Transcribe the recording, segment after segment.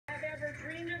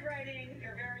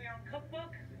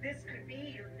cookbook, this could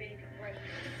be your big break.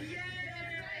 Yay!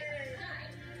 Hi.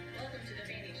 Welcome to the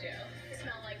Fanny Show. It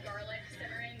smelled like garlic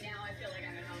simmering. Now I feel like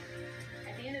I'm at home.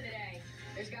 At the end of the day,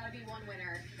 there's got to be one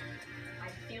winner.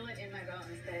 I feel it in my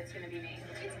bones that it's going to be me.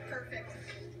 It's perfect.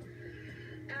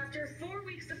 After 4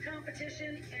 weeks of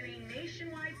competition and a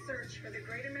nationwide search for the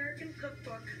Great American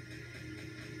Cookbook,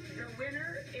 the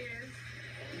winner is...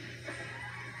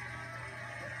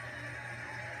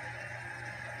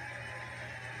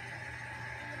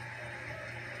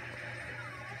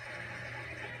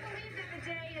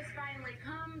 has finally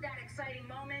come. That exciting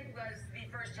moment was the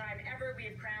first time ever we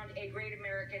have crowned a Great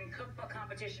American Cookbook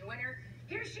Competition winner.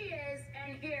 Here she is,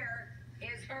 and here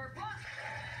is her book.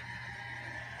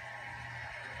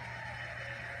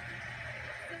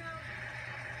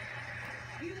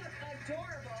 So, you look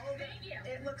adorable. Thank you.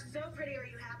 It looks so pretty. Are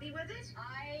you happy with it?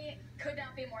 I could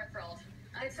not be more thrilled.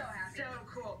 I'm so happy. So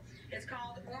cool. It's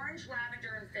called Orange,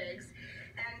 Lavender, and Figs.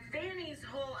 And Fanny's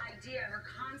whole idea, her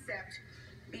concept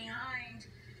behind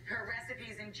her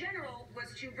recipes in general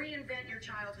was to reinvent your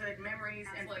childhood memories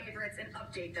and favorites and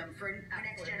update them for the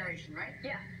next generation, right?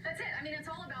 Yeah, that's it. I mean, it's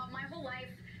all about my whole life.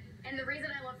 And the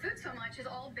reason I love food so much is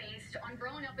all based on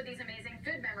growing up with these amazing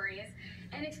food memories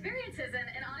and experiences.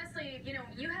 And honestly, you know,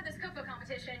 you had this cookbook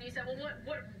competition. You said, well,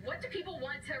 what do people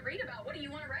want to read about? What do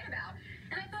you want to write about?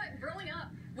 And I thought growing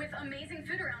up with amazing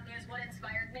food around me is what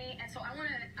inspired me. And so I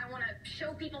want to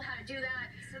show people how to do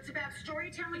that. So it's about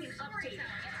storytelling and updating.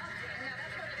 No,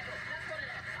 that's what it is. That's what it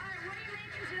is. All right, what are you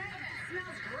making today? It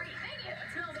smells great. Thank you. It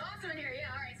smells awesome in here.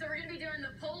 Yeah, all right. So we're going to be doing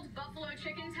the pulled buffalo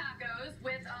chicken tacos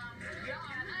with, I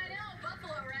know,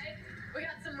 buffalo, right? We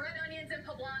got some red onions and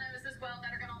poblanos as well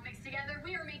that are going to all mix together.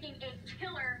 We are making a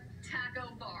killer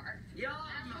taco bar. Yum.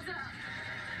 That's what's up.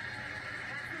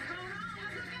 That's what's going on.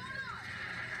 That's what's going on.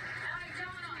 All right,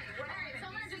 going on. All right, so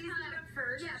I'm going to just kind of,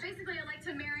 first. yeah, basically I like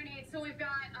to marinate. So we've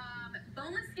got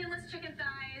boneless, skinless chicken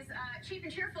thighs, cheap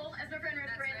and cheerful, as my friend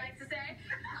Ray likes to say.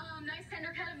 Nice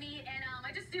tender cut of meat, and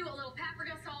I just do a little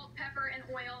paprika, salt, pepper, and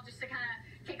oil just to kind of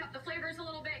kick up the flavors a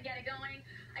little bit, get it going.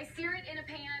 I sear it in a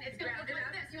pan. It's going to look like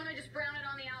this. You want to just brown it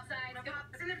on the outside.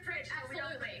 It's in the fridge.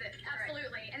 Absolutely.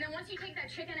 Absolutely. And then once you take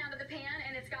that chicken out of the pan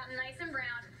and it's gotten nice and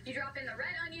brown, you drop in the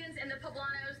red onions and the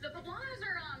poblanos. The poblanos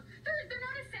are, they're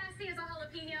not as sassy as a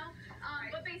jalapeno,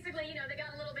 but basically, you know, they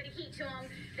got a little bit of heat to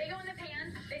them. They go in the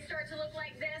pan. They start to look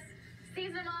like this.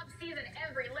 Season them up. Season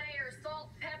every layer.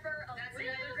 Salt, pepper, That's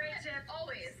another great tip.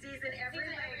 Always. Season every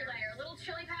layer. A little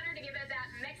chili powder to give it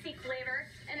that Mexi flavor.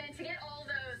 And then to get all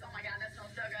those, oh my God, that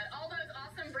smells so good. All those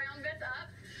awesome brown bits up.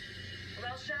 A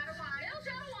little shot of wine. A little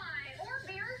shot of wine. Or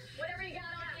beer. Whatever you got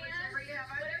on hand.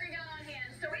 Whatever you got on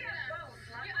hand. So we're gonna, both.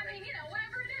 Yeah, I mean, you know,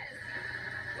 whatever it is.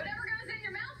 Whatever goes in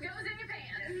your mouth goes in your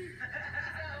pan.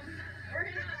 So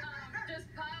we're gonna just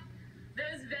pop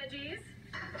those veggies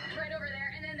right over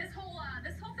there. And then this whole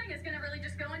thing is gonna really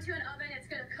just go into an oven. It's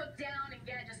gonna cook down and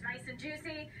get just nice and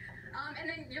juicy. And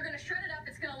then you're gonna shred it up.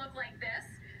 It's gonna look like this.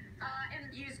 And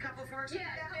use a couple forks. Yeah,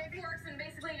 a couple forks, and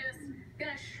basically just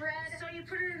gonna shred. So you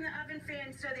put it in the oven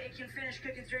fan so that it can finish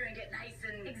cooking through and get nice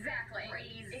and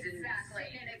raised and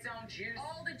in its own juice.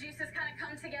 All the juices kind of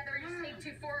come together. Just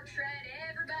take 2 forks, shred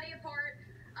everybody apart.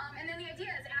 And then the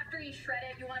idea is after you shred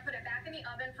it, you want to put it back in the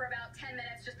oven for about 10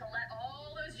 minutes just to let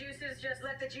all those juices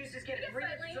let the juices get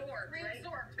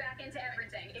reabsorbed back into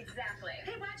everything. Exactly.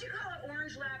 Hey, why'd you call it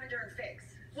Orange, Lavender, and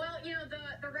Figs? Well, you know,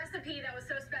 the recipe that was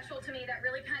so special to me that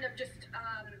really kind of just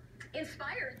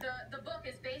inspired the book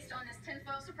is based on this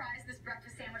tinfoil surprise, this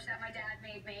breakfast sandwich that my dad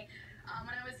made me.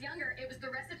 When I was younger, it was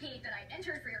the recipe that I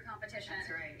entered for your competition.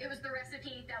 That's right. It was the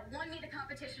recipe that won me the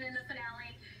competition in the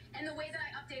finale. And the way that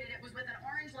I updated it was with an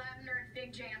orange, lavender, and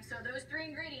fig jam. So those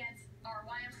 3 ingredients are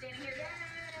why I'm standing here today.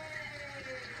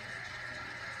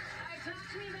 All right, talk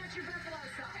to me about your buffalo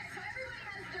sauce. Okay, so everybody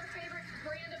has their favorite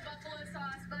brand of buffalo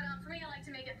sauce, but for me, I like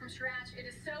to make it from scratch. It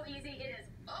is so easy. It is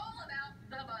all about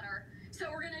the butter.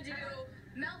 So we're going to do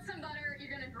melt some butter.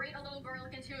 You're going to grate a little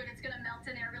garlic into it. It's going to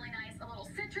melt in there really nice. A little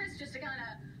citrus just to kind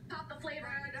of pop the flavor.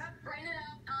 Brighten it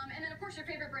up. And then, of course, your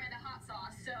favorite brand of hot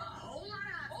sauce. So a whole lot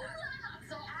of hot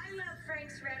sauce. I love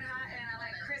Frank's Red Hot, and I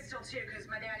like Crystal, too, because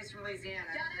my daddy's from Louisiana.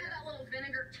 Gotta have that little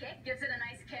vinegar kick. Gives it a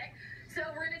nice kick. So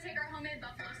we're going to take our homemade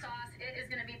buffalo sauce. It is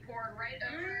going to be poured right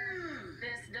over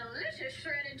this delicious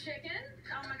shredded chicken.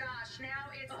 Oh, my gosh.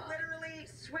 Now it's literally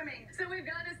swimming. So we've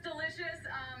got this delicious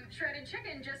shredded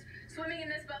chicken just swimming in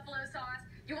this buffalo sauce.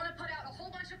 You want to put out a whole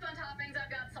bunch of fun toppings.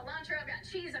 I've got cilantro, I've got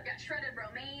cheese, I've got shredded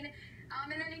romaine.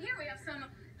 And then in here we have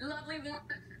some lovely warm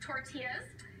tortillas.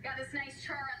 Got this nice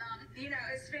char on them. You know,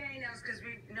 as Fanny knows, because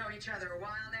we've known each other a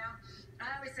while now,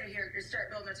 I always say, here, start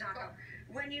building a taco.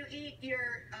 when you eat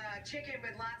your chicken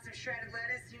with lots of shredded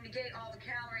lettuce, you negate all the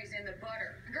calories in the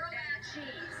butter. Girl and math.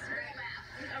 cheese. Girl Right? math.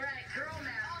 All right, girl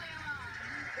math. All day long.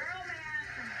 Girl math.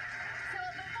 So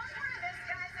the fun part of this,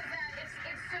 guys, is that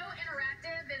it's so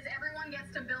interactive. Is everyone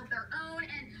gets to build their own,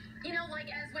 and you know, like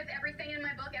as with everything in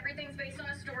my book, everything's based on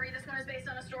a story. This one is based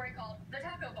on a story called The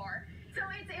Taco Bar. So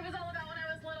it was all about when I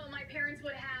was little. My parents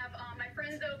would have my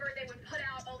friends over. They would put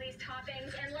out all these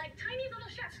toppings, and like tiny little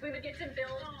chefs, we would get to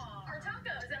build our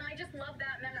tacos, and I just love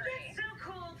that memory. It's so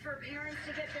cool for parents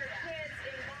to get their kids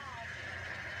involved.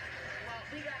 Well,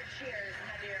 we got to cheers,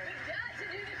 my dear. We got to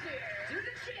do the cheers. Do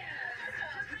the cheers. To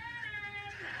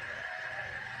Fanny.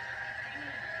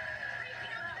 Wait, you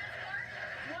know the best part?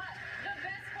 What? The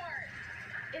best part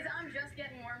is I'm just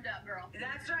getting warmed up, girl.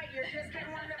 That's right. You're just getting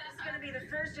warmed up. This is going to be the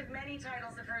first of many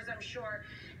titles of hers, I'm sure.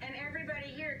 And everybody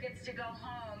here gets to go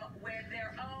home with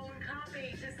their own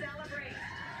copy to celebrate.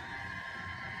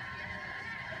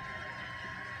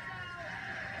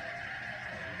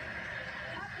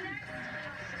 Up next,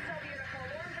 she's so beautiful.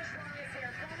 Lauren Bushwong is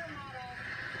here, photo model.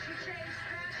 She changed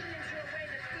fashion into a way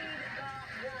to feed the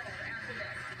world after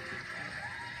this.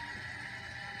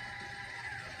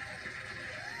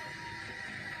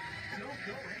 Don't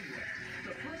go anywhere.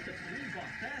 The first of 3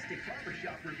 bombastic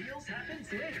barbershop reveals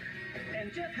happens later.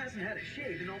 And Jeff hasn't had a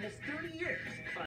shave in almost 30 years.